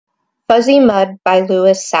Fuzzy Mud by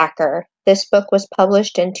Louis Sachar. This book was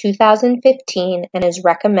published in 2015 and is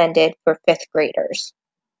recommended for fifth graders.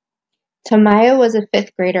 Tamaya was a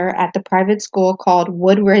fifth grader at the private school called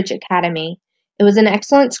Woodridge Academy. It was an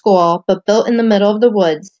excellent school, but built in the middle of the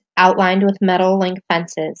woods, outlined with metal link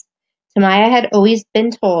fences. Tamaya had always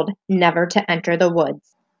been told never to enter the woods.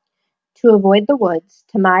 To avoid the woods,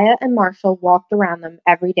 Tamaya and Marshall walked around them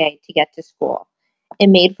every day to get to school. It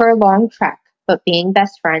made for a long trek, but being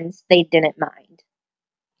best friends, they didn't mind.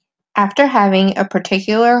 After having a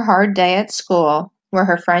particular hard day at school, where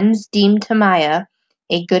her friends deemed Tamaya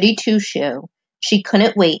a goody two-shoe, she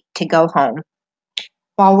couldn't wait to go home.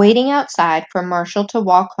 While waiting outside for Marshall to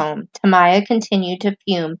walk home, Tamaya continued to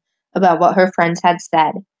fume about what her friends had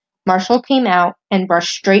said. Marshall came out and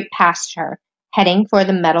brushed straight past her, heading for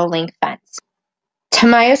the metal link fence.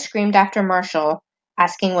 Tamaya screamed after Marshall,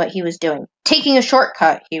 asking what he was doing. "Taking a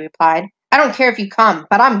shortcut," he replied. "I don't care if you come,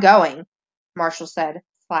 but I'm going," Marshall said,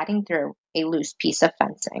 sliding through a loose piece of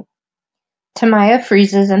fencing. Tamaya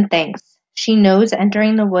freezes and thinks. She knows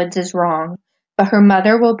entering the woods is wrong, but her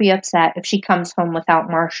mother will be upset if she comes home without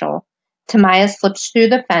Marshall. Tamaya slips through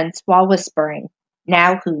the fence while whispering,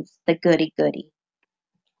 "Now who's the goody-goody?"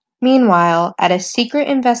 Meanwhile, at a secret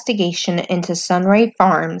investigation into Sunray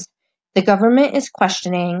Farms, the government is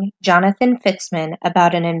questioning Jonathan Fitzman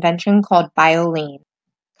about an invention called Bioline.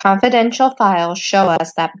 Confidential files show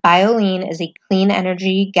us that Bioline is a clean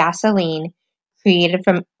energy gasoline created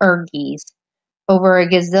from ergies. Over a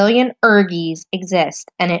gazillion ergies exist,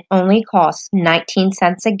 and it only costs 19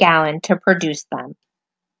 cents a gallon to produce them.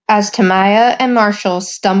 As Tamaya and Marshall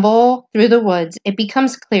stumble through the woods, it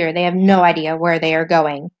becomes clear they have no idea where they are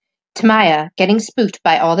going. Tamaya, getting spooked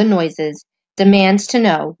by all the noises, demands to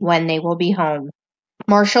know when they will be home.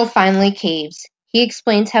 Marshall finally caves. He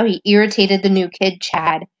explains how he irritated the new kid,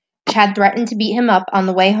 Chad. Chad threatened to beat him up on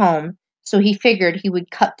the way home, so he figured he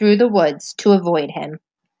would cut through the woods to avoid him.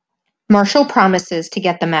 Marshall promises to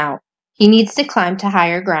get them out. He needs to climb to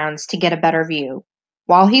higher grounds to get a better view.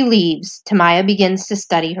 While he leaves, Tamaya begins to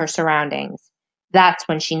study her surroundings. That's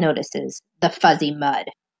when she notices the fuzzy mud.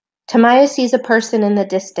 Tamaya sees a person in the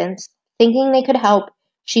distance. Thinking they could help,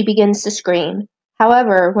 she begins to scream.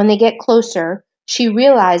 However, when they get closer, she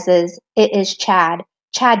realizes it is Chad.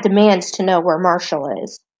 Chad demands to know where Marshall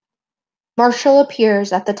is. Marshall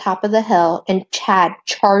appears at the top of the hill and Chad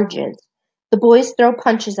charges. The boys throw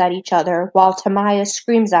punches at each other while Tamaya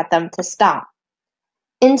screams at them to stop.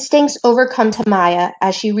 Instincts overcome Tamaya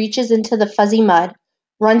as she reaches into the fuzzy mud,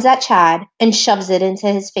 runs at Chad, and shoves it into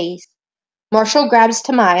his face. Marshall grabs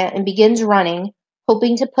Tamaya and begins running,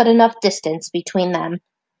 hoping to put enough distance between them.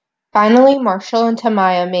 Finally, Marshall and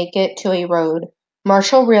Tamaya make it to a road.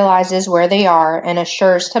 Marshall realizes where they are and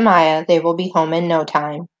assures Tamaya they will be home in no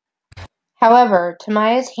time. However,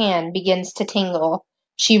 Tamaya's hand begins to tingle.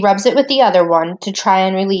 She rubs it with the other one to try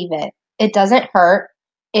and relieve it. It doesn't hurt,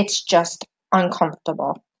 it's just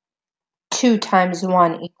uncomfortable. 2 times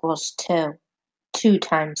 1 equals 2. 2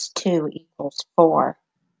 times 2 equals 4.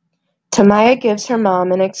 Tamaya gives her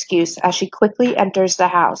mom an excuse as she quickly enters the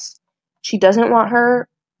house. She doesn't want her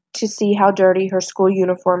to see how dirty her school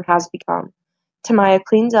uniform has become. Tamaya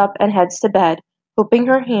cleans up and heads to bed, hoping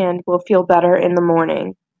her hand will feel better in the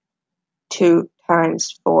morning. 2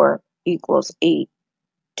 times 4 equals 8.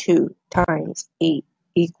 2 times 8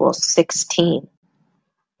 equals 16.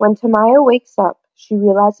 When Tamaya wakes up, she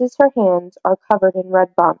realizes her hands are covered in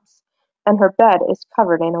red bumps, and her bed is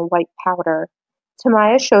covered in a white powder.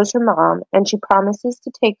 Tamaya shows her mom, and she promises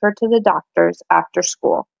to take her to the doctor's after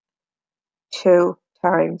school. 2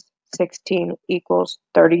 times 16 equals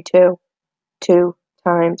 32. 2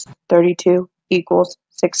 times 32 equals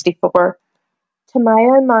 64.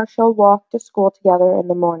 Tamaya and Marshall walk to school together in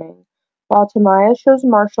the morning. While Tamaya shows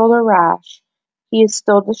Marshall the rash, he is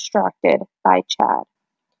still distracted by Chad.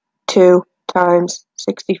 2 times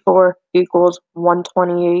 64 equals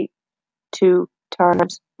 128. 2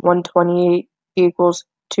 times 128 equals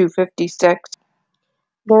 256.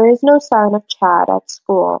 There is no sign of Chad at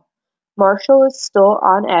school. Marshall is still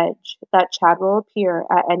on edge that Chad will appear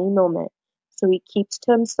at any moment, so he keeps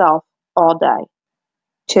to himself all day.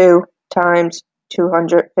 2 times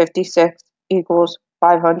 256 equals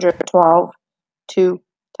 512. 2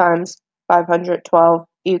 times 512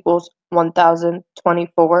 equals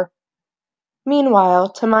 1024.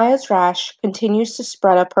 Meanwhile, Tamaya's rash continues to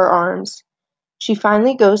spread up her arms. She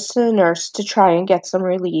finally goes to the nurse to try and get some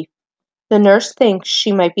relief. The nurse thinks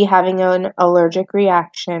she might be having an allergic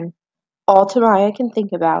reaction. All Tamaya can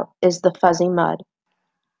think about is the fuzzy mud.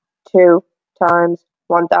 2 times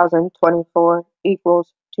 1024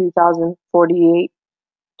 equals 2048.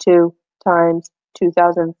 2 times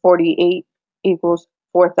 2048 equals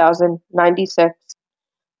 4096.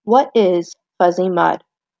 What is fuzzy mud?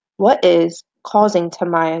 What is causing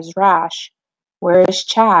Tamaya's rash? Where is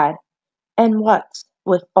Chad? And what's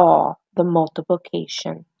with all the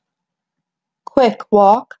multiplication? Quick,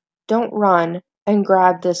 walk, don't run, and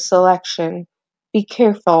grab this selection. Be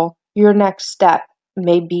careful, your next step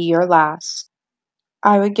may be your last.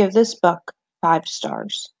 I would give this book 5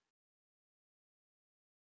 stars.